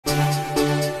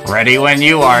Ready when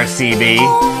you are, CB.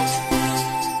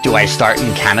 Do I start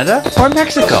in Canada or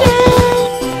Mexico?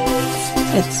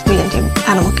 It's me and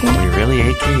Animal Kingdom. We really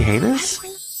AK haters?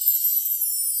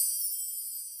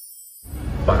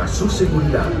 Para su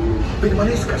seguridad,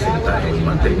 permanezca sentada y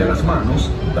mantenga las manos,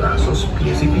 brazos,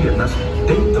 pies y piernas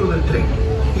dentro del tren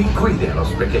y cuide a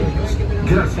los pequeños.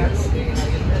 Gracias.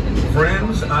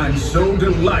 Friends, I'm so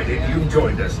delighted you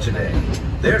joined us today.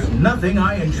 There's nothing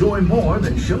I enjoy more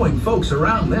than showing folks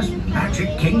around this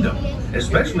magic kingdom,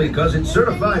 especially because it's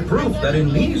certified proof that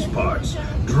in these parts,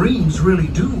 dreams really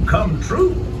do come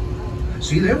true.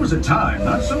 See, there was a time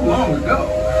not so long ago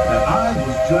that I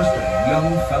was just a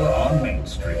young fella on Main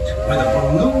Street with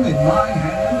a balloon in my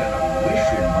hand and a wish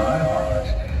in my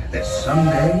heart that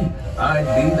someday I'd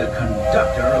be the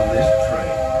conductor of this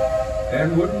train.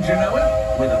 And wouldn't you know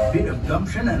it, with a bit of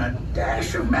gumption and a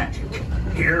dash of magic,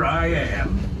 here I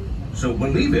am. So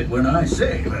believe it when I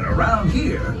say that around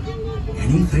here,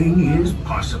 anything is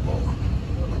possible.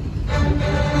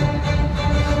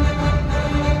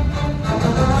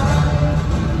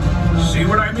 See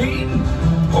what I mean?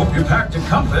 Hope you packed a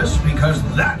compass, because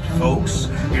that, folks,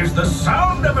 is the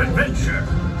sound of adventure.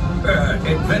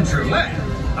 Adventureland,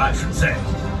 I should say.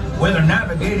 Whether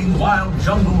navigating wild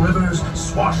jungle rivers,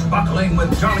 swashbuckling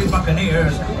with jolly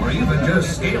buccaneers, or even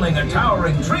just scaling a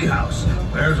towering treehouse,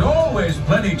 there's always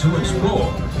plenty to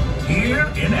explore here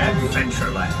in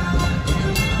Adventureland.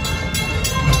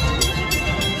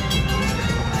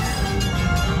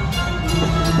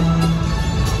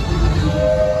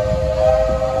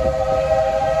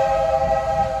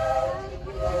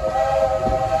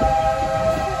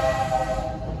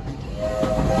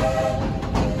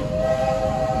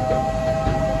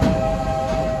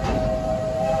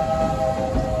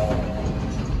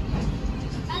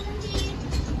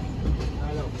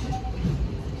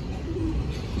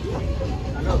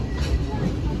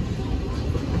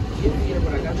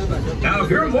 Now,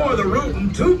 if you're more the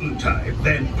rootin' tootin' type,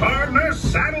 then partner,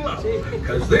 saddle up,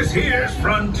 because this here's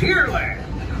Frontierland,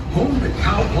 home to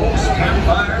cowpokes,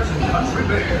 campfires, and country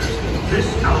bears. This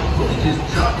outpost is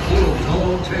chock full of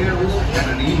tall tales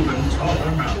and an even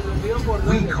taller mountain.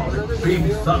 We call it Big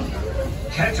Thunder.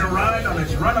 Catch a ride on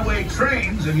its runaway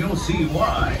trains and you'll see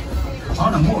why.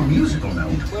 On a more musical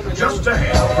note, just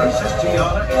ahead, Princess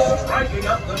Tiana is striking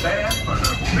up the band for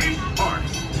her big party.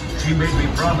 She made me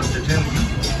promise to tell you,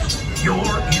 you're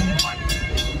invited.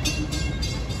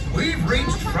 We've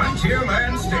reached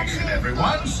Frontierland Station,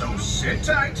 everyone, so sit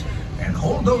tight and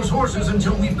hold those horses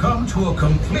until we've come to a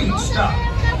complete stop.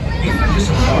 Even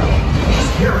disembarking,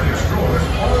 carry your strollers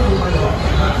all the way along the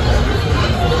platform before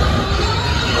you board.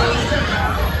 Let's step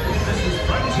out. This is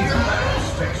Frontierland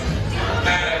Station.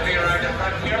 As we arrive at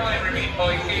Frontierland, remain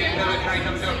fully seated until the train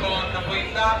comes to a full and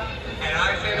complete stop, and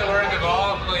I say the words of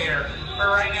all clear. For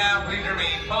right now, please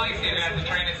remain fully seated as the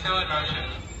train is still in motion.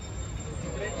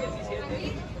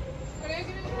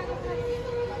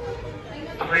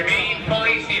 Remain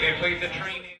fully seated, please. The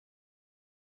train is...